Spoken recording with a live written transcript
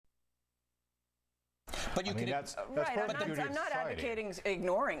But you that's right. part of the beauty of I'm not society. advocating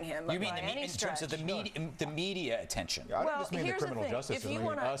ignoring him. You mean in terms of the media attention? Yeah, I don't Well, just mean the here's the criminal thing. justice If system. you I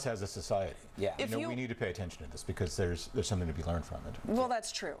mean wanna- us as a society. Yeah. We need to pay attention to this because there's something to be learned from it. Well,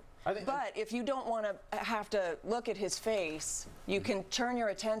 that's true. But if you don't want to have to look at his face, you can turn your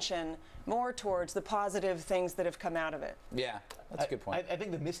attention more towards the positive things that have come out of it. Yeah, that's a good point. I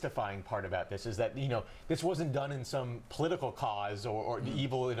think the mystifying part about this is that, this wasn't done in some political cause or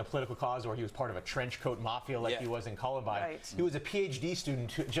evil in a political cause, or he was part of a trench coat mafia like he was in Columbine. Right. He was a PhD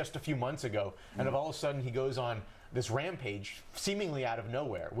student just a few months ago, and all of a sudden he goes on this rampage seemingly out of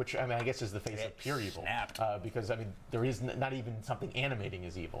nowhere, which I guess is the face of pure evil. Because there is not even something animating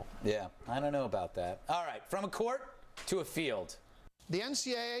as evil. Yeah, I don't know about that. All right, from a court to a field. The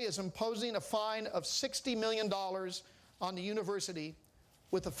NCAA is imposing a fine of $60 million on the university,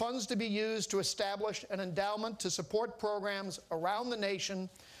 with the funds to be used to establish an endowment to support programs around the nation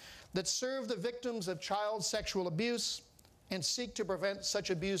that serve the victims of child sexual abuse and seek to prevent such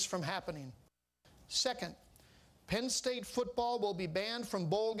abuse from happening. Second, Penn State football will be banned from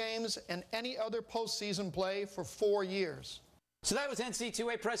bowl games and any other postseason play for 4 years. So that was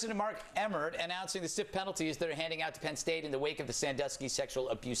NC2A President Mark Emmert announcing the stiff penalties they're handing out to Penn State in the wake of the Sandusky sexual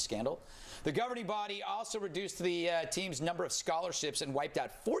abuse scandal. The governing body also reduced the team's number of scholarships and wiped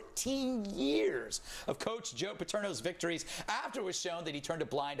out 14 years of Coach Joe Paterno's victories after it was shown that he turned a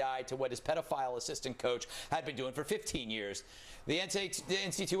blind eye to what his pedophile assistant coach had been doing for 15 years. The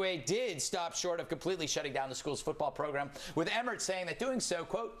NC2A did stop short of completely shutting down the school's football program, with Emmert saying that doing so,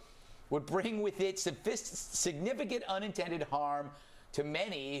 quote, would bring with it significant unintended harm to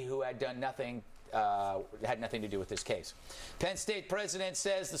many who had done nothing, had nothing to do with this case. Penn State president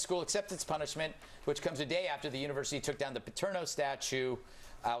says the school accepted its punishment, which comes a day after the university took down the Paterno statue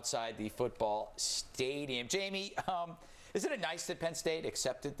outside the football stadium. Jamie, isn't it nice that Penn State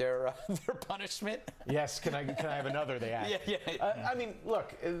accepted their punishment? Yes. Can I have another? They asked. Yeah.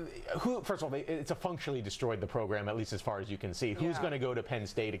 Look. First of all, it's a functionally destroyed the program, at least as far as you can see. Who's going to go to Penn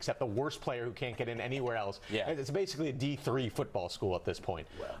State except the worst player who can't get in anywhere else? Yeah. It's basically a D3 football school at this point.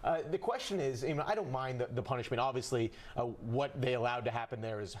 Wow. The question is, I don't mind the punishment. Obviously, what they allowed to happen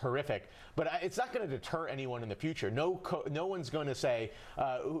there is horrific, but it's not going to deter anyone in the future. No one's going to say.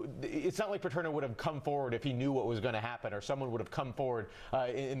 It's not like Paterno would have come forward if he knew what was going to happen, or someone would have come forward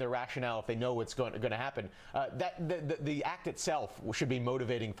in their rationale if they know what's going to happen. The act itself should be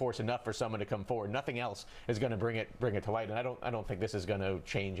motivating force enough for someone to come forward. Nothing else is going to bring it to light, and I don't think this is going to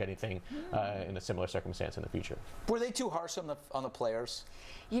change anything in a similar circumstance in the future. Were they too harsh on the players?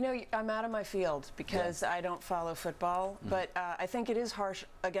 I'm out of my field because I don't follow football, but I think it is harsh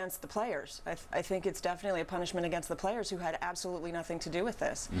against the players. I think it's definitely a punishment against the players who had absolutely nothing to do with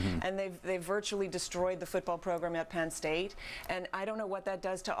this. And they've virtually destroyed the football program at Penn State. And I don't know what that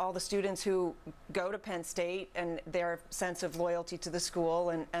does to all the students who go to Penn State and their sense of loyalty to the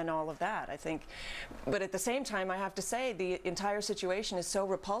school and all of that, I think. But at the same time, I have to say the entire situation is so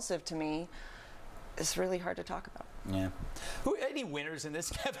repulsive to me. It's really hard to talk about. Yeah. Any winners in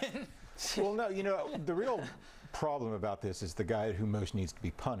this, Kevin? Well, no, the real problem about this is the guy who most needs to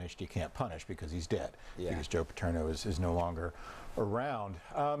be punished, you can't punish because he's dead. Yeah. Because Joe Paterno is no longer around.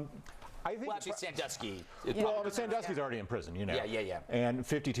 I think actually, Sandusky. Well, but Sandusky's already in prison, Yeah. And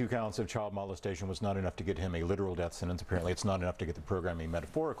 52 counts of child molestation was not enough to get him a literal death sentence. Apparently, it's not enough to get the program a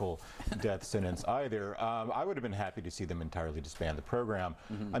metaphorical death sentence either. I would have been happy to see them entirely disband the program.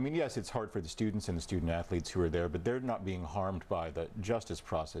 Yes, it's hard for the students and the student athletes who are there, but they're not being harmed by the justice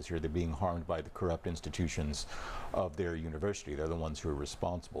process here. They're being harmed by the corrupt institutions of their university. They're the ones who are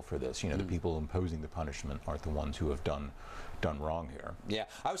responsible for this. The people imposing the punishment aren't the ones who have done wrong here. Yeah,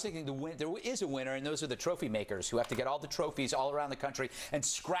 I was thinking there is a winner, and those are the trophy makers who have to get all the trophies all around the country and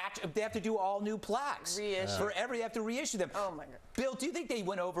scratch. They have to do all new plaques. Reissue. They have to reissue them. Oh my God. Bill, do you think they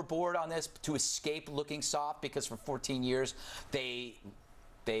went overboard on this to escape looking soft because for 14 years they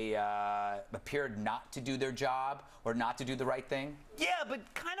appeared not to do their job or not to do the right thing? Yeah, but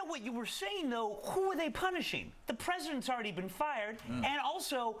kind of what you were saying, though, who are they punishing? The president's already been fired, and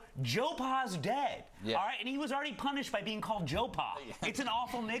also Joe Pa's dead. Yeah. All right, and he was already punished by being called Joe Pa. It's an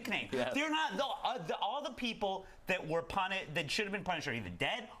awful nickname. Yes. They're not all the people that were punished, that should have been punished, are either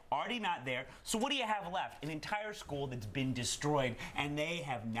dead, already not there. So what do you have left? An entire school that's been destroyed, and they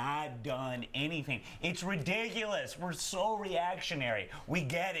have not done anything. It's ridiculous. We're so reactionary. We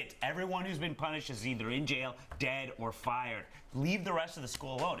get it. Everyone who's been punished is either in jail, dead, or fired. Leave the rest of the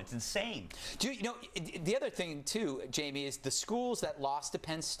school alone. It's insane. The other thing, too, Jamie, is the schools that lost to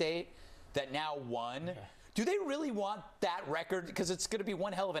Penn State that now won, Do they really want that record? Because it's going to be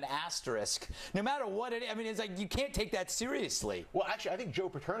one hell of an asterisk. No matter what it is, I mean, it's like you can't take that seriously. Well, actually, I think Joe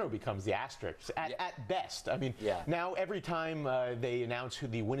Paterno becomes the asterisk at best. I mean, Yeah. now every time they announce who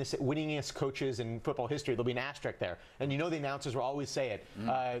the winningest coaches in football history, there'll be an asterisk there. And you know the announcers will always say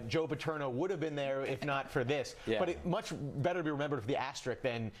it. Joe Paterno would have been there if not for this. Yeah. But it much better to be remembered for the asterisk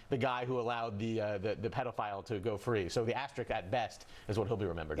than the guy who allowed the pedophile to go free. So the asterisk at best is what he'll be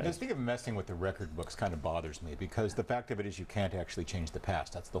remembered The as. thing of messing with the record books kind of bothers me, because the fact of it is you can't actually change the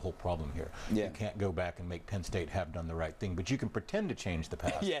past. That's the whole problem here. Yeah. You can't go back and make Penn State have done the right thing, but you can pretend to change the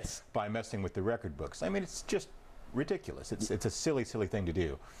past Yes. by messing with the record books. I mean, it's just ridiculous. It's a silly, silly thing to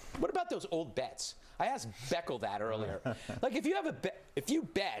do. What about those old bets? I asked Beckel that earlier. Like, if you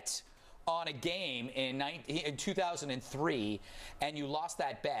bet on a game in 2003 and you lost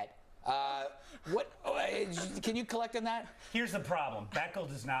that bet, what can you collect on that? Here's the problem. Beckel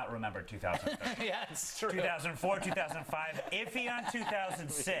does not remember 2003. Yeah, it's true. 2004, 2005, iffy on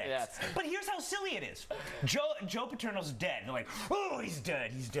 2006. Yes. But here's how silly it is. Joe Paterno's dead. They're like, oh, he's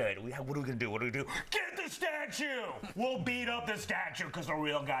dead. What are we going to do? What do we do? Get the statue! We'll beat up the statue because the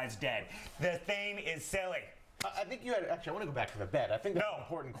real guy's dead. The thing is silly. I think you had, actually, I want to go back to the bet. I think that's an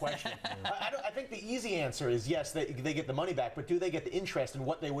important question. I think the easy answer is yes, they get the money back, but do they get the interest in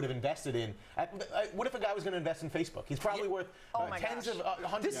what they would have invested in? What if a guy was going to invest in Facebook? He's probably worth tens of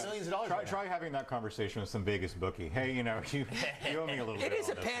hundreds of millions of dollars. Try having that conversation with some Vegas bookie. Hey, you know, you owe me a little bit. It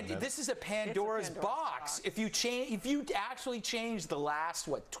is this is a Pandora's box. If you actually change the last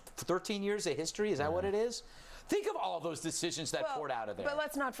 13 years of history, is that what it is? Think of all those decisions that poured out of there. But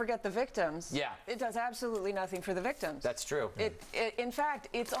let's not forget the victims. Yeah. It does absolutely nothing for the victims. That's true. In fact,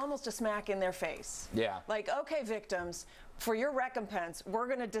 it's almost a smack in their face. Yeah. Like, okay, victims, for your recompense, we're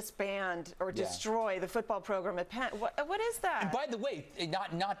going to disband or destroy the football program at Penn. What is that? And by the way,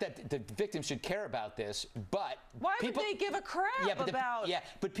 not that the victims should care about this, but why would they give a crap about?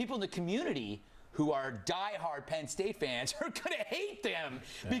 But people in the community who are diehard Penn State fans are going to hate them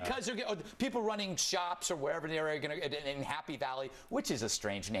because they're people running shops or wherever they're going to in Happy Valley, which is a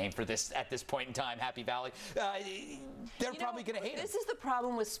strange name for this at this point in time, Happy Valley. They're probably going to hate This them. is the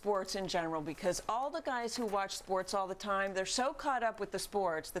problem with sports in general, because all the guys who watch sports all the time, they're so caught up with the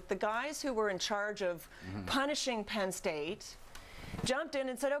sports that the guys who were in charge of punishing Penn State jumped in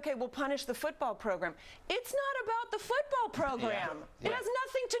and said, okay, we'll punish the football program. It's not about the football program. It has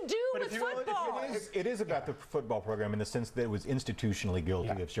nothing to do with football. It is about the football program in the sense that it was institutionally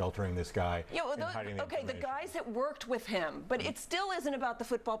guilty of sheltering this guy and hiding the information. The guys that worked with him, but it still isn't about the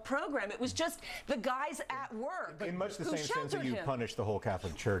football program. It was just the guys at work in much the who same sense that you him. punish the whole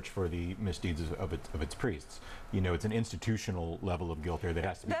Catholic Church for the misdeeds of its priests. You know, it's an institutional level of guilt there that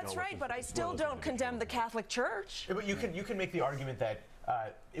has to be That's right, but I still don't condemn the Catholic Church. Yeah, but you can make the argument that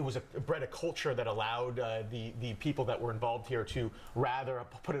it was bred a culture that allowed the people that were involved here to rather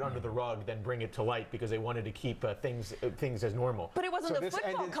put it under the rug than bring it to light because they wanted to keep things as normal. But it wasn't the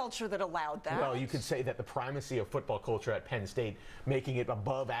football culture that allowed that. Well, you could say that the primacy of football culture at Penn State, making it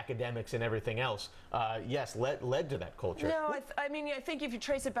above academics and everything else, yes, led to that culture. No, I mean, I think if you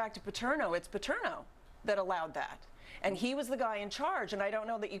trace it back to Paterno, it's Paterno that allowed that. And he was the guy in charge, and I don't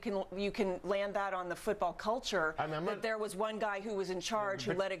know that you can land that on the football culture. That there was one guy who was in charge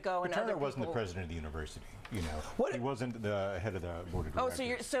who let it go, and other Paterno people wasn't the president of the university. You know, he wasn't the head of the board of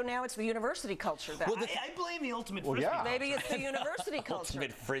directors. So now it's the university culture. That I blame the ultimate frisbee. Maybe it's the university culture.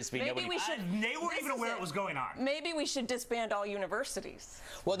 Ultimate frisbee. Maybe we should. They weren't even aware it was going on. Maybe we should disband all universities.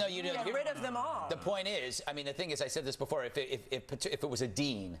 Well, no, you know, get rid of them all. The point is, I mean, the thing is, I said this before. If it was a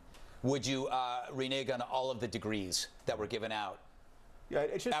dean, would you renege on all of the degrees that were given out? Yeah,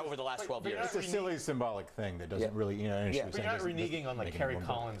 it's just over the last 12 years. It's a silly symbolic thing that doesn't really, you know. But you're not reneging on like Kerry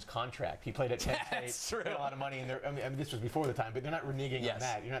Collins' contract. He played at Penn State, paid a lot of money, and I mean, this was before the time, but they're not reneging on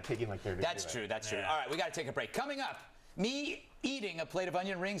that. You're not taking like their. That's true. That's true. All right, we got to take a break. Coming up, me eating a plate of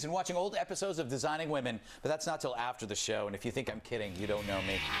onion rings and watching old episodes of Designing Women, but that's not till after the show. And if you think I'm kidding, you don't know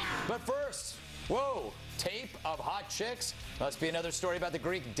me. But first, whoa, tape of hot chicks. Must be another story about the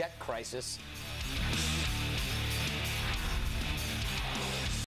Greek debt crisis.